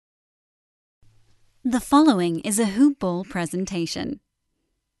The following is a Hoop Ball presentation.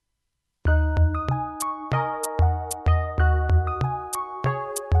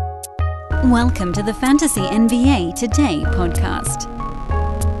 Welcome to the Fantasy NBA Today podcast.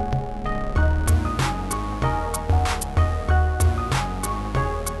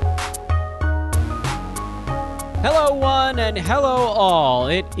 Hello one and hello all.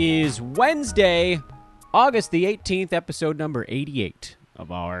 It is Wednesday, August the 18th, episode number 88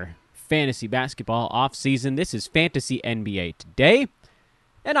 of our fantasy basketball offseason. This is Fantasy NBA Today,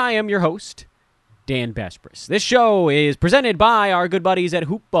 and I am your host, Dan Besbris. This show is presented by our good buddies at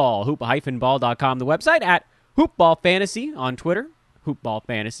Hoopball, hoop-ball.com, the website, at Hoopball Fantasy on Twitter, Hoopball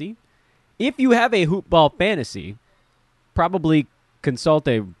Fantasy. If you have a Hoopball Fantasy, probably consult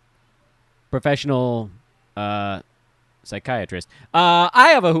a professional psychiatrist.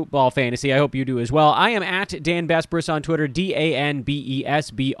 I have a Hoopball Fantasy. I hope you do as well. I am at Dan Besbris on Twitter,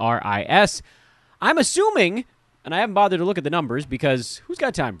 DanBesbris. I'm assuming, and I haven't bothered to look at the numbers because who's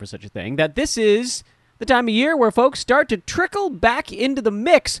got time for such a thing, that this is the time of year where folks start to trickle back into the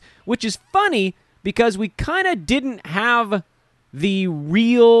mix, which is funny because we kind of didn't have the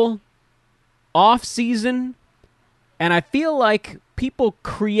real off-season, and I feel like people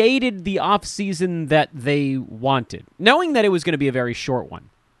created the off-season that they wanted, knowing that it was going to be a very short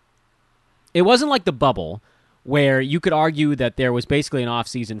one. It wasn't like the bubble, where you could argue that there was basically an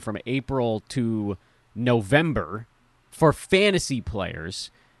off-season from April to November for fantasy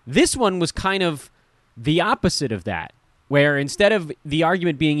players. This one was kind of the opposite of that, where instead of the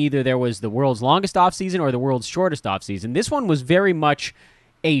argument being either there was the world's longest off-season or the world's shortest off-season, this one was very much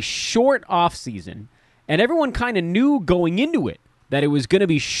a short off-season, and everyone kind of knew going into it that it was going to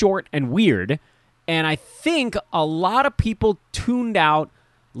be short and weird, and I think a lot of people tuned out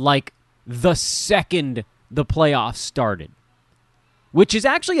like the second the playoffs started, which is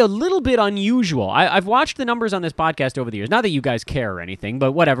actually a little bit unusual. I've watched the numbers on this podcast over the years. Not that you guys care or anything,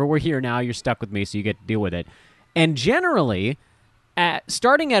 but whatever. We're here now. You're stuck with me, so you get to deal with it. And generally,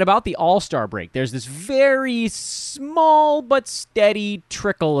 starting at about the All-Star break, there's this very small but steady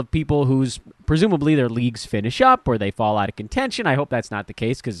trickle of people whose presumably their leagues finish up or they fall out of contention. I hope that's not the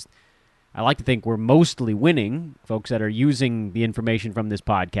case because I like to think we're mostly winning, folks that are using the information from this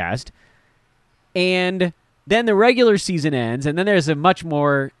podcast. And then the regular season ends, and then there's a much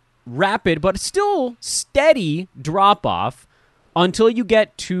more rapid but still steady drop-off until you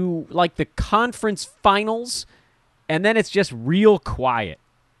get to like the conference finals, and then it's just real quiet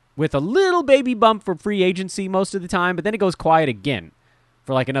with a little baby bump for free agency most of the time, but then it goes quiet again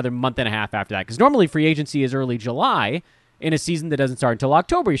for like another month and a half after that. Because normally free agency is early July in a season that doesn't start until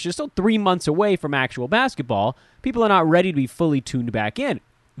October. You're still 3 months away from actual basketball. People are not ready to be fully tuned back in.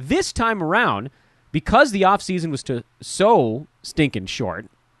 This time around, because the offseason was so stinking short,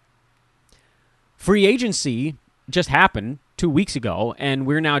 free agency just happened 2 weeks ago, and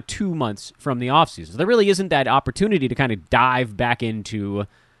we're now 2 months from the offseason. So there really isn't that opportunity to kind of dive back into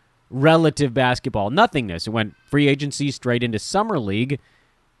relative basketball nothingness. It went free agency straight into Summer League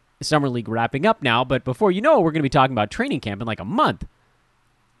wrapping up now, but before you know it, we're going to be talking about training camp in like a month.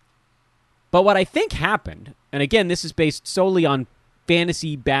 But what I think happened, and again, this is based solely on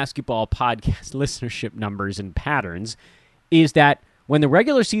fantasy basketball podcast listenership numbers and patterns, is that when the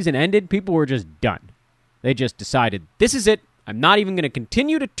regular season ended, people were just done. They just decided, this is it. I'm not even going to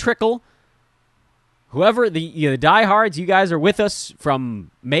continue to trickle. Whoever, the diehards, you guys are with us from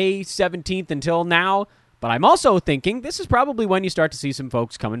May 17th until now, but I'm also thinking this is probably when you start to see some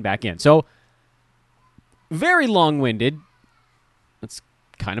folks coming back in. So, very long-winded, that's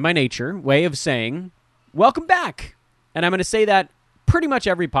kind of my nature, way of saying, welcome back. And I'm going to say that pretty much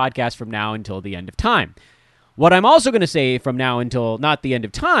every podcast from now until the end of time. What I'm also going to say from now until, not the end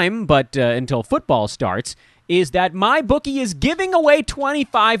of time, but until football starts, is that my bookie is giving away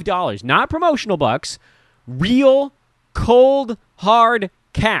 $25, not promotional bucks, real, cold, hard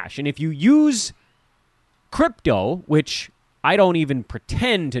cash. And if you use crypto, which I don't even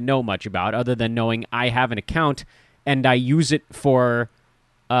pretend to know much about other than knowing I have an account and I use it for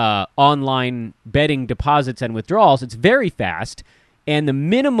online betting deposits and withdrawals, it's very fast. And the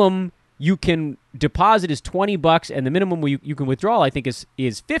minimum you can deposit is $20, and the minimum you can withdraw, I think, is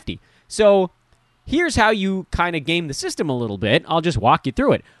 50. So here's how you kind of game the system a little bit. I'll just walk you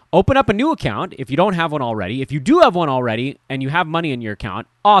through it. Open up a new account if you don't have one already. If you do have one already and you have money in your account,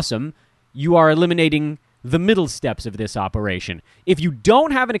 awesome. You are eliminating the middle steps of this operation. If you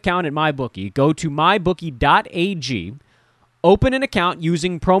don't have an account at MyBookie, go to mybookie.ag. Open an account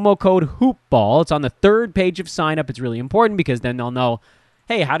using promo code HOOPBALL. It's on the third page of sign up. It's really important because then they'll know,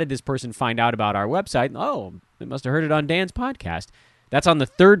 hey, how did this person find out about our website? Oh, they must have heard it on Dan's podcast. That's on the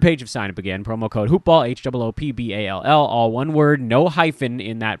third page of sign up again. Promo code Hoopball, HOOPBALL, all one word, no hyphen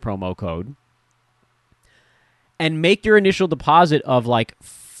in that promo code. And make your initial deposit of like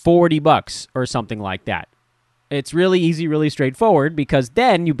 $40 or something like that. It's really easy, really straightforward, because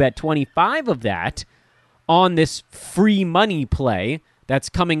then you bet 25 of that on this free money play that's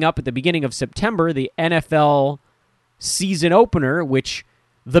coming up at the beginning of September, the NFL season opener, which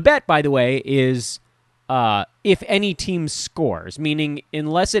the bet, by the way, is if any team scores, meaning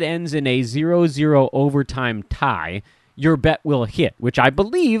unless it ends in a 0-0 overtime tie, your bet will hit, which I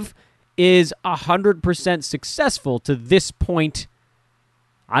believe is 100% successful to this point.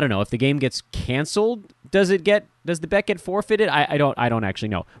 I don't know if the game gets canceled. Does the bet get forfeited? I don't actually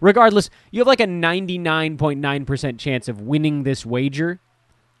know. Regardless, you have like a 99.9% chance of winning this wager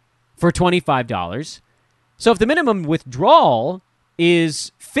for $25. So if the minimum withdrawal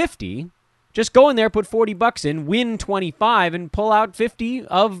is $50, just go in there, put $40 in, win 25, and pull out 50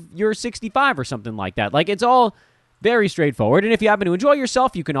 of your 65 or something like that. Like, it's all very straightforward. And if you happen to enjoy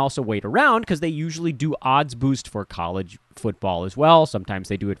yourself, you can also wait around, because they usually do odds boost for college football as well. Sometimes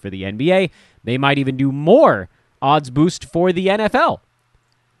they do it for the NBA. They might even do more odds boost for the NFL,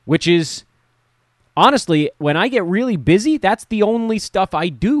 which is, honestly, when I get really busy, that's the only stuff I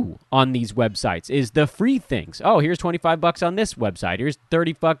do on these websites is the free things. Oh, here's $25 on this website. Here's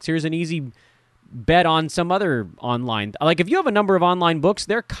 $30. Here's an easy bet on some other online. Like, if you have a number of online books,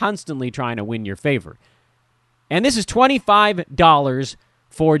 they're constantly trying to win your favor. And this is $25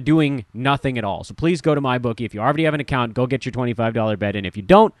 for doing nothing at all. So please go to MyBookie. If you already have an account, go get your $25 bet in. If you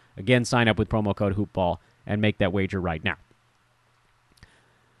don't, again, sign up with promo code HoopBall and make that wager right now.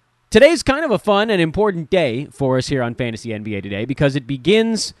 Today's kind of a fun and important day for us here on Fantasy NBA Today, because it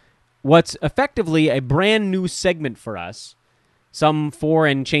begins what's effectively a brand new segment for us, some 4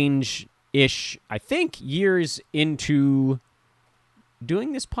 and change-ish, I think, years into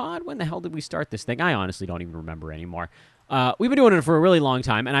doing this pod. When the hell did we start this thing? I honestly don't even remember anymore. We've been doing it for a really long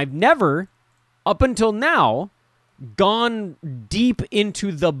time, and I've never, up until now, gone deep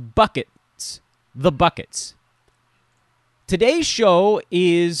into the buckets. The buckets. Today's show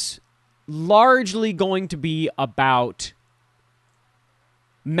is largely going to be about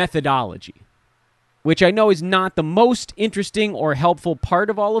methodology, which I know is not the most interesting or helpful part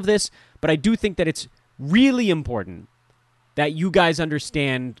of all of this, but I do think that it's really important that you guys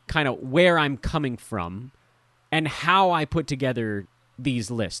understand kind of where I'm coming from and how I put together these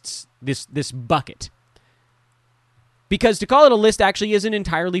lists, this bucket. Because to call it a list actually isn't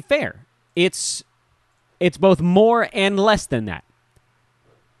entirely fair. It's both more and less than that.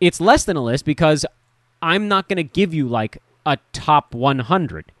 It's less than a list because I'm not going to give you like a top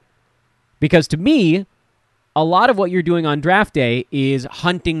 100. Because to me, a lot of what you're doing on draft day is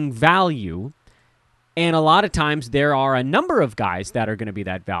hunting value. And a lot of times there are a number of guys that are going to be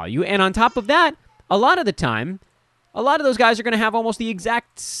that value. And on top of that, a lot of the time, a lot of those guys are going to have almost the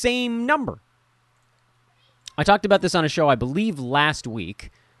exact same number. I talked about this on a show, I believe, last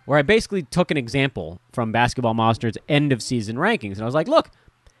week, where I basically took an example from Basketball Monster's end-of-season rankings. And I was like, look,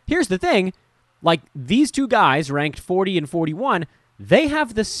 here's the thing. Like, these two guys ranked 40 and 41, they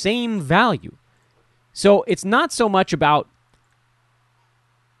have the same value. So it's not so much about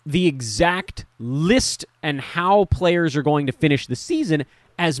the exact list and how players are going to finish the season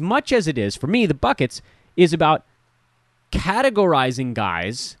as much as it is, for me, the buckets, is about categorizing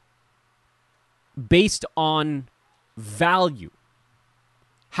guys based on value.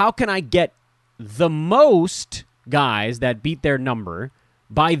 How can I get the most guys that beat their number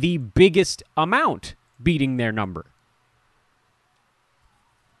by the biggest amount beating their number?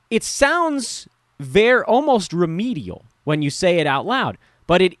 It sounds almost remedial when you say it out loud,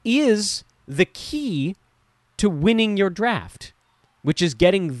 but it is the key to winning your draft, which is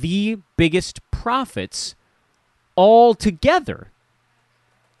getting the biggest profits all together.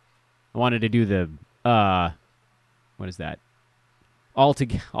 I wanted to do the, what is that? All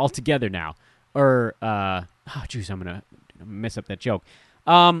together now. Or, I'm going to mess up that joke.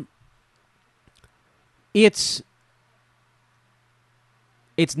 It's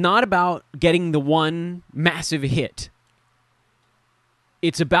not about getting the one massive hit.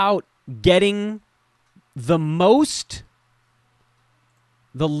 It's about getting the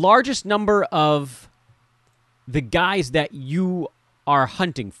largest number of the guys that you are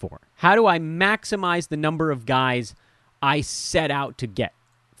hunting for. How do I maximize the number of guys I set out to get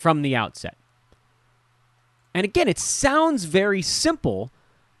from the outset? And again, it sounds very simple,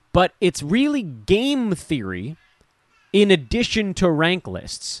 but it's really game theory in addition to rank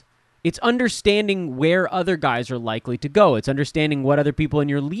lists. It's understanding where other guys are likely to go. It's understanding what other people in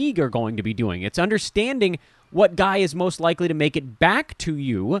your league are going to be doing. It's understanding what guy is most likely to make it back to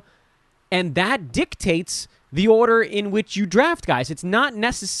you, and that dictates the order in which you draft guys. It's not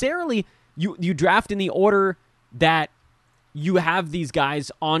necessarily you draft in the order that you have these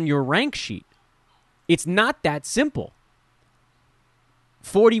guys on your rank sheet. It's not that simple.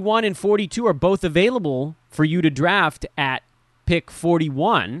 41 and 42 are both available for you to draft at pick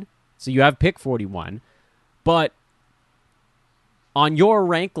 41. So you have pick 41. But on your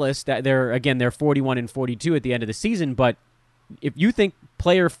rank list, they're 41 and 42 at the end of the season. But if you think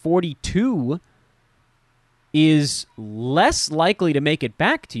player 42 is less likely to make it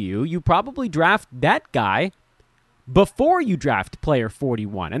back to you, you probably draft that guy before you draft player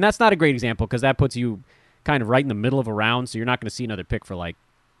 41. And that's not a great example because that puts you kind of right in the middle of a round, so you're not going to see another pick for like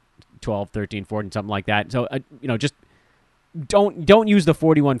 12, 13, 14, something like that. So, just don't use the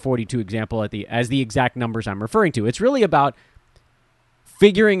 41-42 example as the exact numbers I'm referring to. It's really about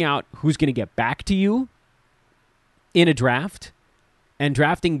figuring out who's going to get back to you in a draft and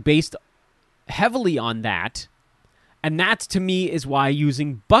drafting based heavily on that. And that, to me, is why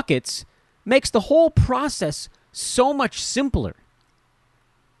using buckets makes the whole process so much simpler.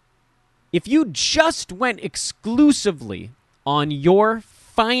 If you just went exclusively on your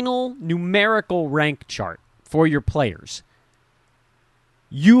final numerical rank chart for your players,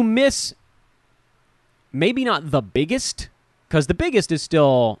 you miss maybe not the biggest, because the biggest is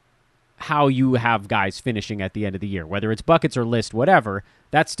still how you have guys finishing at the end of the year. Whether it's buckets or list, whatever,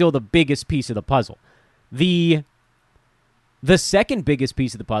 that's still the biggest piece of the puzzle. The second biggest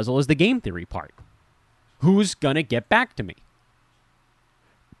piece of the puzzle is the game theory part. Who's going to get back to me?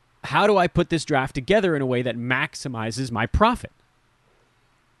 How do I put this draft together in a way that maximizes my profit?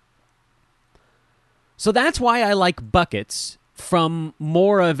 So that's why I like buckets from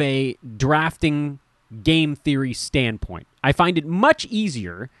more of a drafting game theory standpoint. I find it much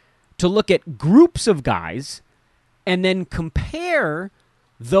easier to look at groups of guys and then compare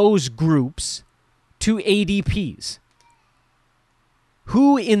those groups to ADPs.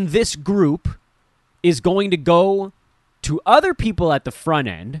 Who in this group is going to go to other people at the front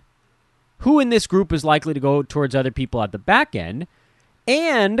end? Who in this group is likely to go towards other people at the back end?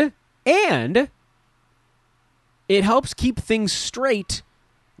 And it helps keep things straight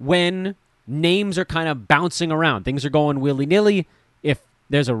when names are kind of bouncing around. Things are going willy-nilly. If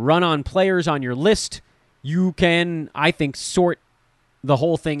there's a run on players on your list, you can, I think, sort the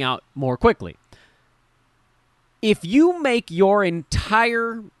whole thing out more quickly. If you make your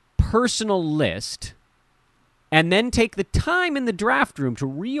entire personal list and then take the time in the draft room to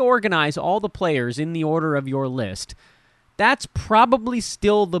reorganize all the players in the order of your list, that's probably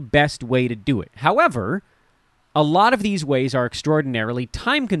still the best way to do it. However, a lot of these ways are extraordinarily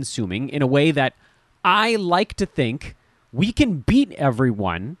time-consuming in a way that I like to think we can beat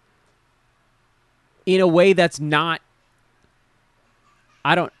everyone in a way that's not,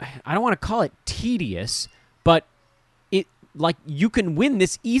 I don't want to call it tedious, but you can win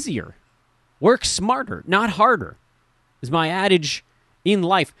this easier. Work smarter, not harder, is my adage in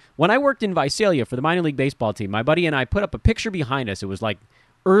life. When I worked in Visalia for the minor league baseball team, my buddy and I put up a picture behind us. It was like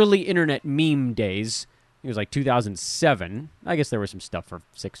early internet meme days. It was like 2007. I guess there was some stuff for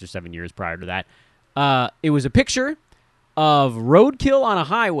 6 or 7 years prior to that. It was a picture of roadkill on a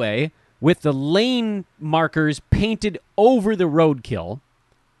highway with the lane markers painted over the roadkill.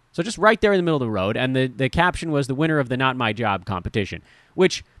 So just right there in the middle of the road. And the caption was the winner of the Not My Job competition,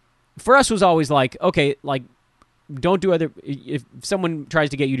 which for us was always like, okay, like, don't do if someone tries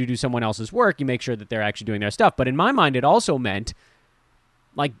to get you to do someone else's work, you make sure that they're actually doing their stuff. But in my mind, it also meant,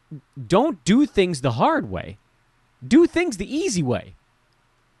 like, don't do things the hard way. Do things the easy way.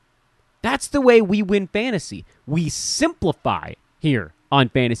 That's the way we win fantasy. We simplify here on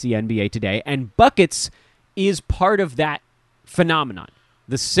Fantasy NBA Today, and buckets is part of that phenomenon,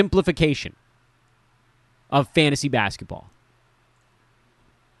 the simplification of fantasy basketball.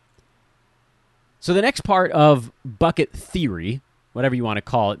 So the next part of bucket theory, whatever you want to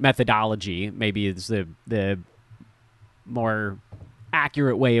call it, methodology, maybe is the more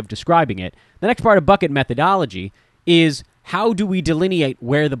accurate way of describing it. The next part of bucket methodology is how do we delineate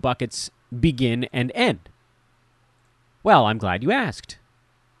where the buckets begin and end? Well, I'm glad you asked.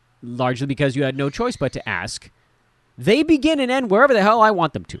 Largely because you had no choice but to ask. They begin and end wherever the hell I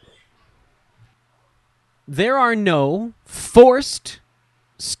want them to. There are no forced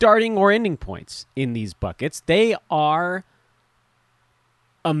starting or ending points in these buckets. They are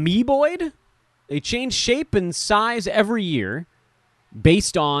amoeboid. They change shape and size every year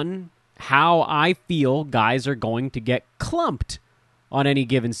based on how I feel guys are going to get clumped on any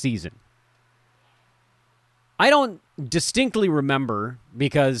given season. I don't distinctly remember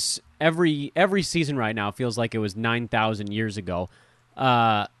because every season right now feels like it was 9,000 years ago.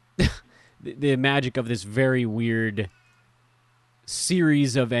 The magic of this very weird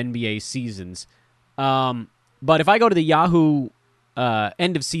series of NBA seasons. But if I go to the Yahoo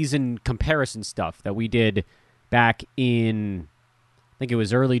end of season comparison stuff that we did back in, I think it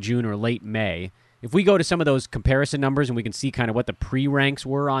was early June or late May, if we go to some of those comparison numbers and we can see kind of what the pre-ranks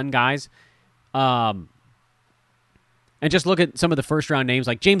were on guys, and just look at some of the first-round names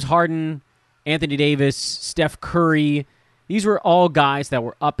like James Harden, Anthony Davis, Steph Curry. These were all guys that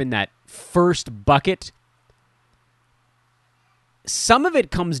were up in that first bucket. Some of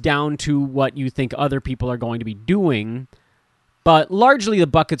it comes down to what you think other people are going to be doing, but largely the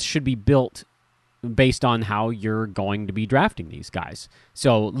buckets should be built based on how you're going to be drafting these guys.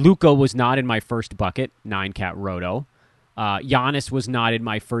 So Luka was not in my first bucket, 9-cat roto. Giannis was not in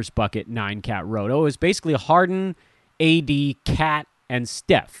my first bucket, 9-cat roto. It was basically Harden, AD, Cat, and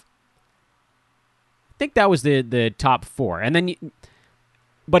Steph. I think that was the top four. And then,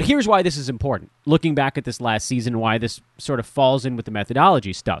 but here's why this is important. Looking back at this last season, why this sort of falls in with the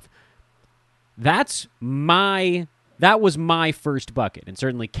methodology stuff. That was my first bucket, and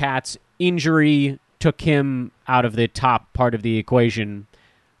certainly Cat's injury took him out of the top part of the equation.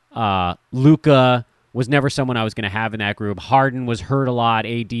 Luka was never someone I was going to have in that group. Harden was hurt a lot.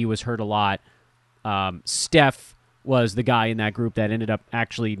 AD was hurt a lot. Steph was the guy in that group that ended up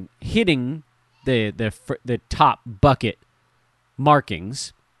actually hitting the top bucket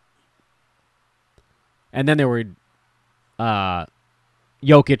markings. And then there were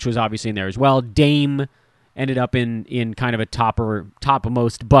Jokic was obviously in there as well. Dame ended up in kind of a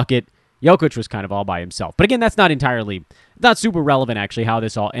topmost bucket. Jokic was kind of all by himself. But again, that's not super relevant, actually, how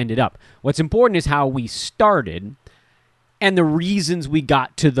this all ended up. What's important is how we started and the reasons we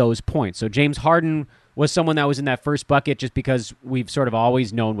got to those points. So James Harden was someone that was in that first bucket just because we've sort of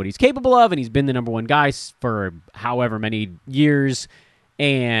always known what he's capable of, and he's been the number one guy for however many years.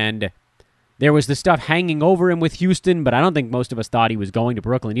 And there was the stuff hanging over him with Houston, but I don't think most of us thought he was going to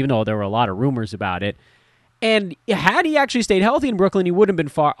Brooklyn, even though there were a lot of rumors about it. And had he actually stayed healthy in Brooklyn, he wouldn't have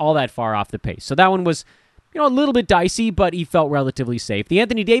been all that far off the pace. So that one was, a little bit dicey, but he felt relatively safe. The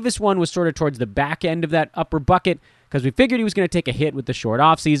Anthony Davis one was sort of towards the back end of that upper bucket because we figured he was going to take a hit with the short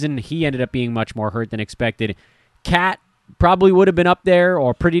offseason. He ended up being much more hurt than expected. Cat probably would have been up there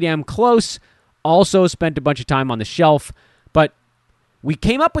or pretty damn close. Also spent a bunch of time on the shelf. But we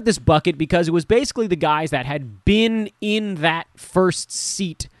came up with this bucket because it was basically the guys that had been in that first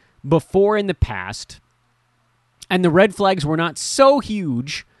seat before in the past. And the red flags were not so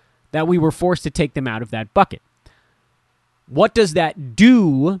huge that we were forced to take them out of that bucket. What does that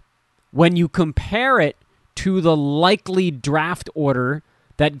do when you compare it to the likely draft order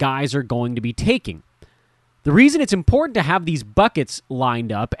that guys are going to be taking? The reason it's important to have these buckets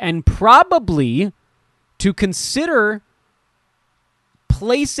lined up and probably to consider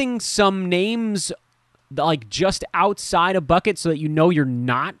placing some names like just outside a bucket so that you're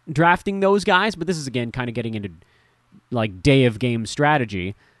not drafting those guys, but this is again kind of getting into like day of game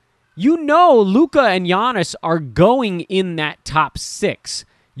strategy. Luka and Giannis are going in that top 6.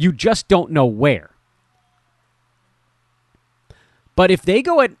 You just don't know where. But if they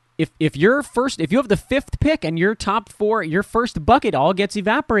go at if you have the 5th pick and your top 4, your first bucket all gets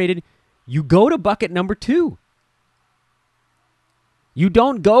evaporated, you go to bucket number 2. You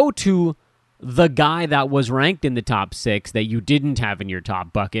don't go to the guy that was ranked in the top 6 that you didn't have in your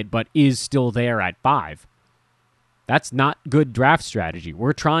top bucket but is still there at 5. That's not good draft strategy.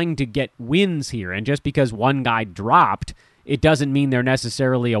 We're trying to get wins here, and just because one guy dropped, it doesn't mean they're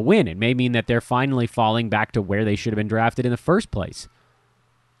necessarily a win. It may mean that they're finally falling back to where they should have been drafted in the first place,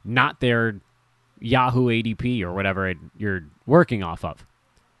 not their Yahoo ADP or whatever you're working off of.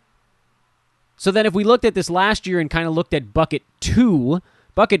 So then if we looked at this last year and kind of looked at bucket 2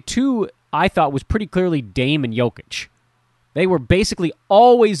 I thought was pretty clearly Dame and Jokic. They were basically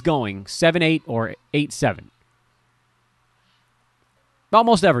always going 7-8 or 8-7.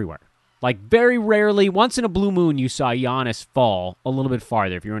 Almost everywhere. Like, very rarely, once in a blue moon, you saw Giannis fall a little bit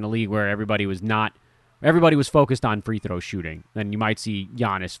farther. If you're in a league where everybody was focused on free throw shooting, then you might see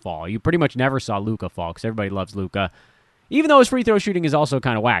Giannis fall. You pretty much never saw Luka fall, because everybody loves Luka, even though his free throw shooting is also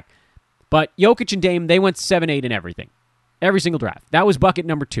kind of whack. But Jokic and Dame, they went 7-8 in everything. Every single draft. That was bucket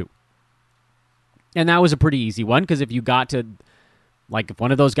number 2. And that was a pretty easy one, because if you got to, like, if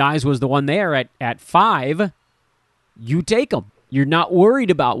one of those guys was the one there at 5, you take them. You're not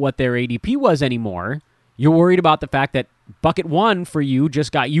worried about what their ADP was anymore. You're worried about the fact that bucket 1 for you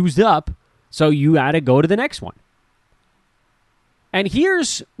just got used up, so you had to go to the next one. And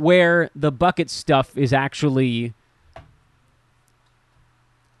here's where the bucket stuff is actually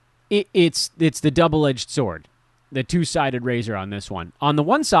it's the double-edged sword, the two-sided razor on this one. On the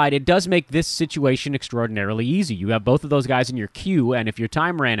one side, it does make this situation extraordinarily easy. You have both of those guys in your queue, and if your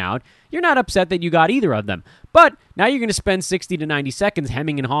time ran out, you're not upset that you got either of them. But now you're going to spend 60 to 90 seconds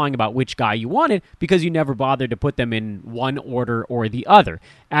hemming and hawing about which guy you wanted because you never bothered to put them in one order or the other.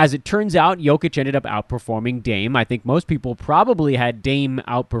 As it turns out, Jokic ended up outperforming Dame. I think most people probably had Dame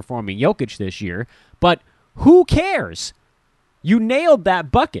outperforming Jokic this year, but who cares? You nailed that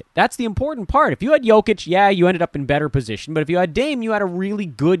bucket. That's the important part. If you had Jokic, yeah, you ended up in better position. But if you had Dame, you had a really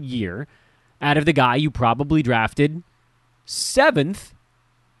good year out of the guy you probably drafted 7th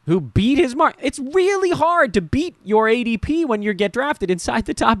who beat his mark. It's really hard to beat your ADP when you get drafted inside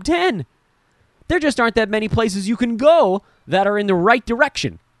the top 10. There just aren't that many places you can go that are in the right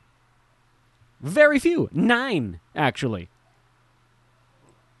direction. Very few. 9, actually.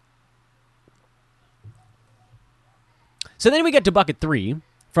 So then we get to bucket 3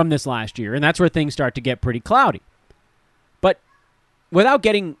 from this last year, and that's where things start to get pretty cloudy. But without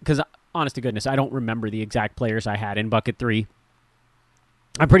getting, because honest to goodness, I don't remember the exact players I had in bucket 3.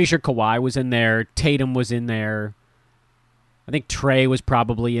 I'm pretty sure Kawhi was in there, Tatum was in there. I think Trey was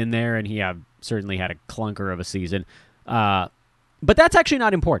probably in there, and he certainly had a clunker of a season. But that's actually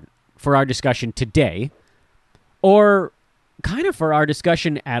not important for our discussion today, or kind of for our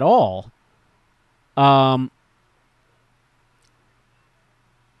discussion at all.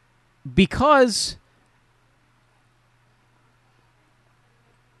 Because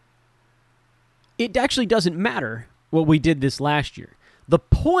it actually doesn't matter what we did this last year. The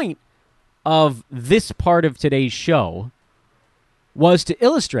point of this part of today's show was to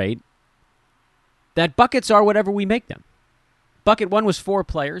illustrate that buckets are whatever we make them. Bucket 1 was 4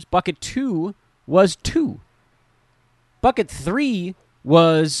 players. Bucket 2 was 2. Bucket 3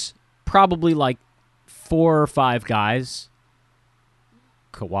 was probably like 4 or 5 guys.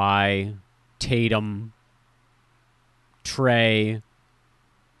 Kawhi, Tatum, Trey.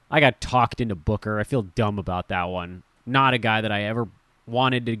 I got talked into Booker. I feel dumb about that one. Not a guy that I ever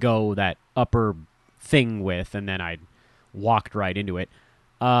wanted to go that upper thing with, and then I walked right into it.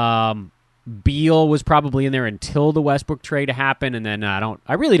 Beal was probably in there until the Westbrook trade happened, and then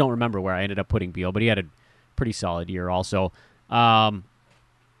I really don't remember where I ended up putting Beal, but he had a pretty solid year also.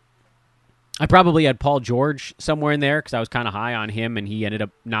 I probably had Paul George somewhere in there because I was kind of high on him, and he ended up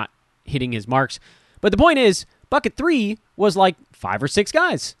not hitting his marks. But the point is, bucket 3 was like 5 or 6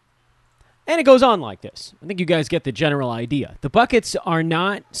 guys. And it goes on like this. I think you guys get the general idea. The buckets are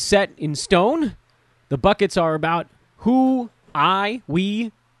not set in stone. The buckets are about who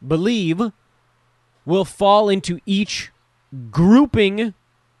we believe will fall into each grouping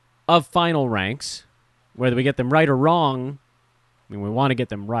of final ranks. Whether we get them right or wrong, I mean, we want to get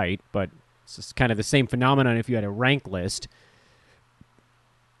them right, but it's kind of the same phenomenon if you had a rank list.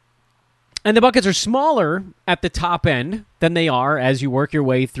 And the buckets are smaller at the top end than they are as you work your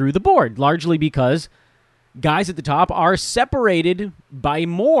way through the board, largely because guys at the top are separated by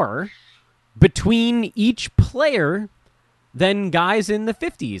more between each player than guys in the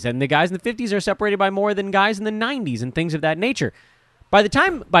 50s. And the guys in the 50s are separated by more than guys in the 90s and things of that nature. By the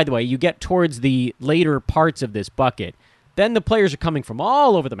time, by the way, you get towards the later parts of this bucket, then the players are coming from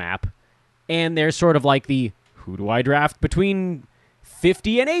all over the map, and they're sort of like the, who do I draft between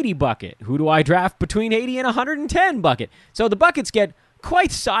 50 and 80 bucket? Who do I draft between 80 and 110 bucket? So the buckets get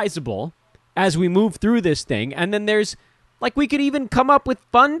quite sizable as we move through this thing, and then there's, like, we could even come up with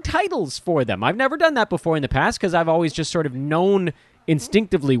fun titles for them. I've never done that before in the past because I've always just sort of known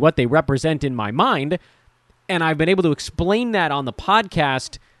instinctively what they represent in my mind, and I've been able to explain that on the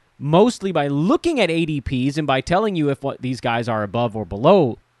podcast mostly by looking at ADPs and by telling you if what these guys are above or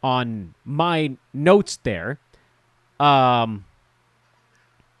below on my notes there. But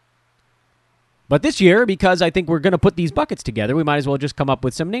this year, because I think we're going to put these buckets together, we might as well just come up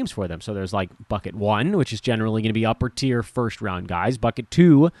with some names for them. So there's like bucket 1, which is generally going to be upper tier first round guys. Bucket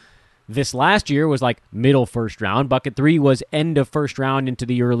 2, this last year was like middle first round. Bucket 3 was end of first round into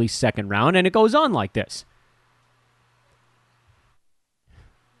the early second round. And it goes on like this.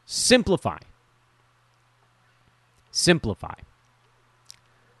 Simplify.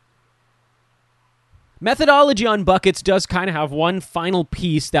 Methodology on buckets does kind of have one final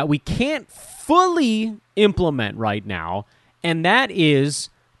piece that we can't fully implement right now, and that is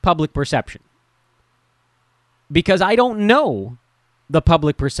public perception. Because I don't know the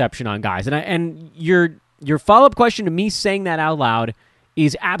public perception on guys. And your follow-up question to me saying that out loud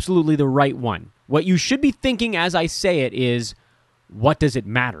is absolutely the right one. What you should be thinking as I say it is, what does it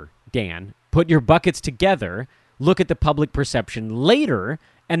matter, Dan? Put your buckets together, look at the public perception later,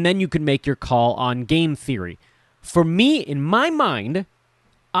 and then you can make your call on game theory. For me, in my mind,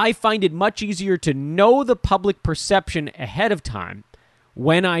 I find it much easier to know the public perception ahead of time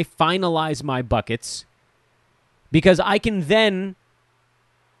when I finalize my buckets, because I can then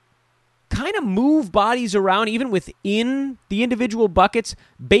kind of move bodies around even within the individual buckets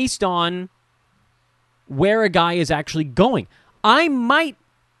based on where a guy is actually going. I might,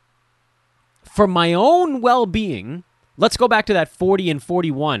 for my own well-being, let's go back to that 40 and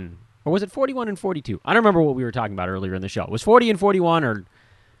 41. Or was it 41 and 42? I don't remember what we were talking about earlier in the show. It was 40 and 41 or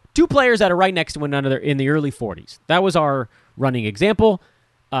two players that are right next to one another in the early 40s. That was our running example.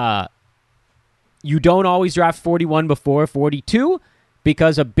 You don't always draft 41 before 42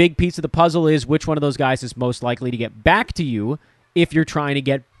 because a big piece of the puzzle is which one of those guys is most likely to get back to you if you're trying to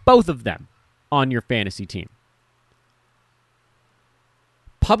get both of them on your fantasy team.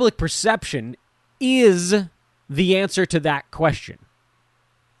 Public perception is the answer to that question.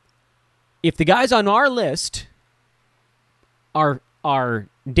 If the guys on our list are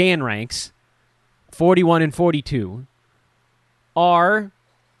Dan ranks, 41 and 42, are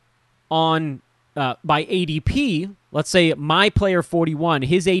on by ADP, let's say my player 41,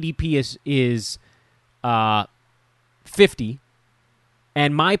 his ADP is 50,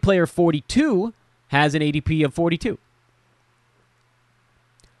 and my player 42 has an ADP of 42.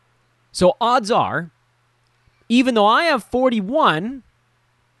 So odds are, even though I have 41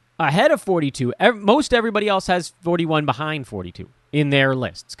 ahead of 42, most everybody else has 41 behind 42 in their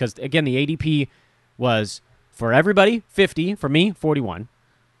lists. Because, again, the ADP was, for everybody, 50. For me, 41.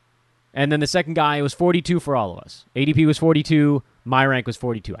 And then the second guy was 42 for all of us. ADP was 42. My rank was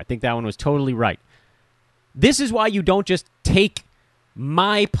 42. I think that one was totally right. This is why you don't just take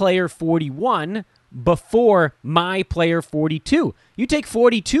my player 41 before my player 42. You take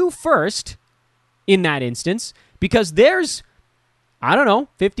 42 first in that instance because there's,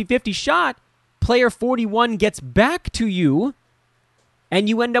 50-50 shot. Player 41 gets back to you and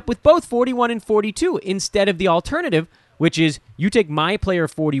you end up with both 41 and 42 instead of the alternative, which is you take my player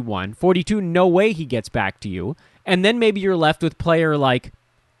 41, 42, no way he gets back to you, and then maybe you're left with player like,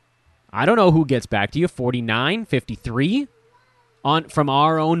 I don't know who gets back to you, 49, 53 from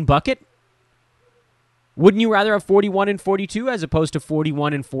our own bucket. Wouldn't you rather have 41 and 42 as opposed to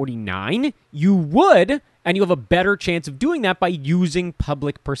 41 and 49? You would, and you have a better chance of doing that by using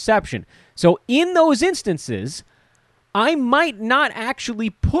public perception. So in those instances, I might not actually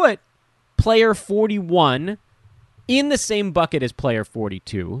put player 41 in the same bucket as player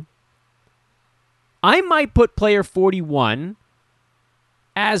 42. I might put player 41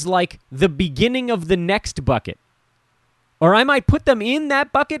 as like the beginning of the next bucket. Or I might put them in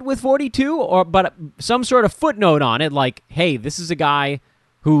that bucket with 42, but some sort of footnote on it like, hey, this is a guy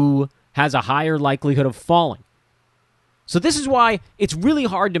who has a higher likelihood of falling. So this is why it's really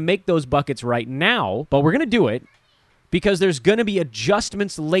hard to make those buckets right now, but we're going to do it because there's going to be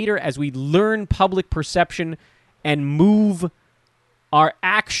adjustments later as we learn public perception and move our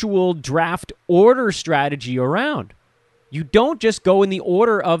actual draft order strategy around. You don't just go in the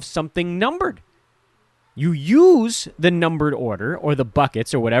order of something numbered. You use the numbered order or the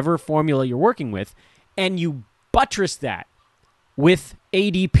buckets or whatever formula you're working with, and you buttress that with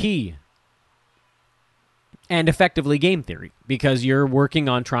ADP and effectively game theory because you're working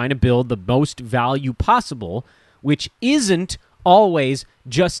on trying to build the most value possible, which isn't always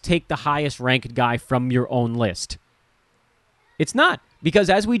just take the highest ranked guy from your own list. It's not, because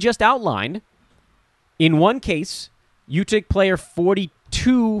as we just outlined, in one case, you take player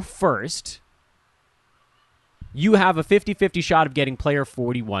 42 first. You have a 50-50 shot of getting player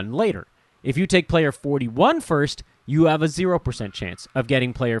 41 later. If you take player 41 first, you have a 0% chance of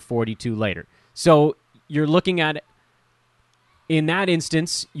getting player 42 later. So you're looking at, in that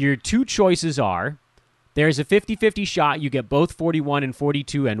instance, your two choices are, there's a 50-50 shot you get both 41 and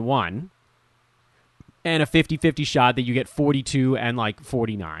 42 and 1, and a 50-50 shot that you get 42 and like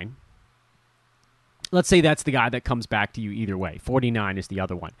 49. Let's say that's the guy that comes back to you either way. 49 is the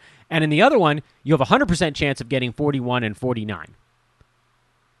other one. And in the other one, you have a 100% chance of getting 41 and 49.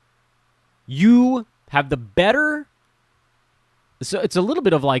 You have the better... So it's a little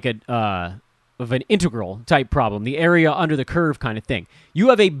bit of like of an integral type problem, the area under the curve kind of thing. You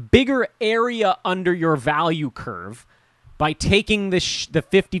have a bigger area under your value curve by taking the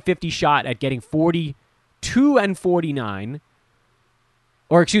 50-50 shot at getting 42 and 49...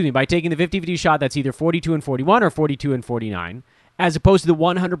 Or, excuse me, by taking the 50-50 shot that's either 42 and 41 or 42 and 49, as opposed to the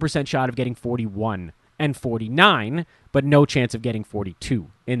 100% shot of getting 41 and 49, but no chance of getting 42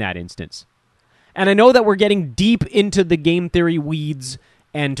 in that instance. And I know that we're getting deep into the game theory weeds,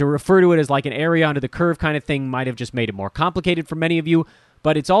 and to refer to it as like an area under the curve kind of thing might have just made it more complicated for many of you,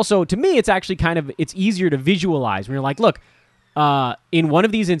 but it's also, to me, it's actually it's easier to visualize when you're like, look, in one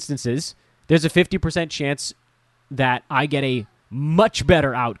of these instances, there's a 50% chance that I get a much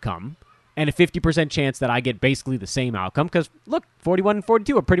better outcome and a 50% chance that I get basically the same outcome because, look, 41 and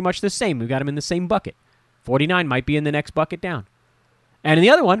 42 are pretty much the same. We've got them in the same bucket. 49 might be in the next bucket down. And in the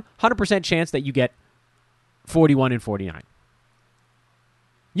other one, 100% chance that you get 41 and 49.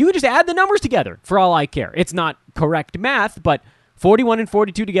 You can just add the numbers together for all I care. It's not correct math, but 41 and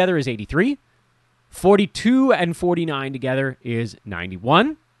 42 together is 83. 42 and 49 together is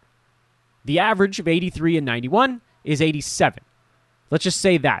 91. The average of 83 and 91 is 87. Let's just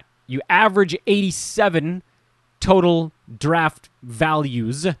say that. You average 87 total draft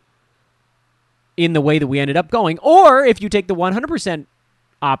values in the way that we ended up going. Or if you take the 100%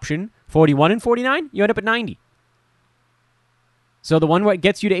 option, 41 and 49, you end up at 90. So the one that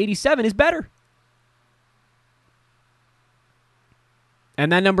gets you to 87 is better.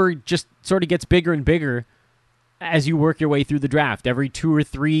 And that number just sort of gets bigger and bigger as you work your way through the draft. Every 2 or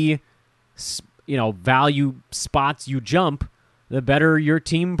 3, value spots you jump, the better your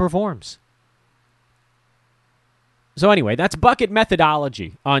team performs. So anyway, that's bucket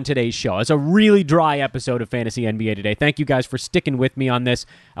methodology on today's show. It's a really dry episode of Fantasy NBA today. Thank you guys for sticking with me on this.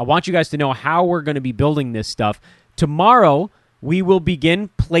 I want you guys to know how we're going to be building this stuff. Tomorrow, we will begin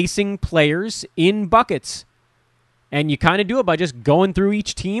placing players in buckets. And you kind of do it by just going through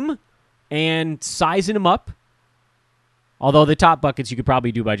each team and sizing them up. Although the top buckets you could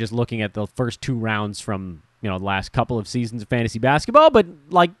probably do by just looking at the first 2 rounds from the last couple of seasons of fantasy basketball. But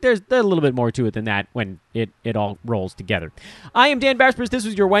there's a little bit more to it than that when it all rolls together. I am Dan Baspers. This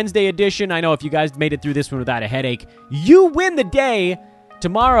was your Wednesday edition. I know if you guys made it through this one without a headache, you win the day.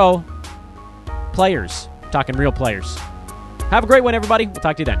 Tomorrow, players. Talking real players. Have a great one, everybody. We'll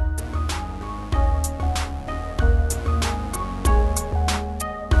talk to you then.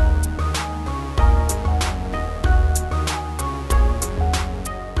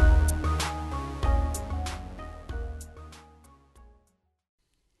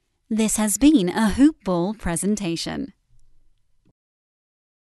 This has been a Hoop Ball presentation.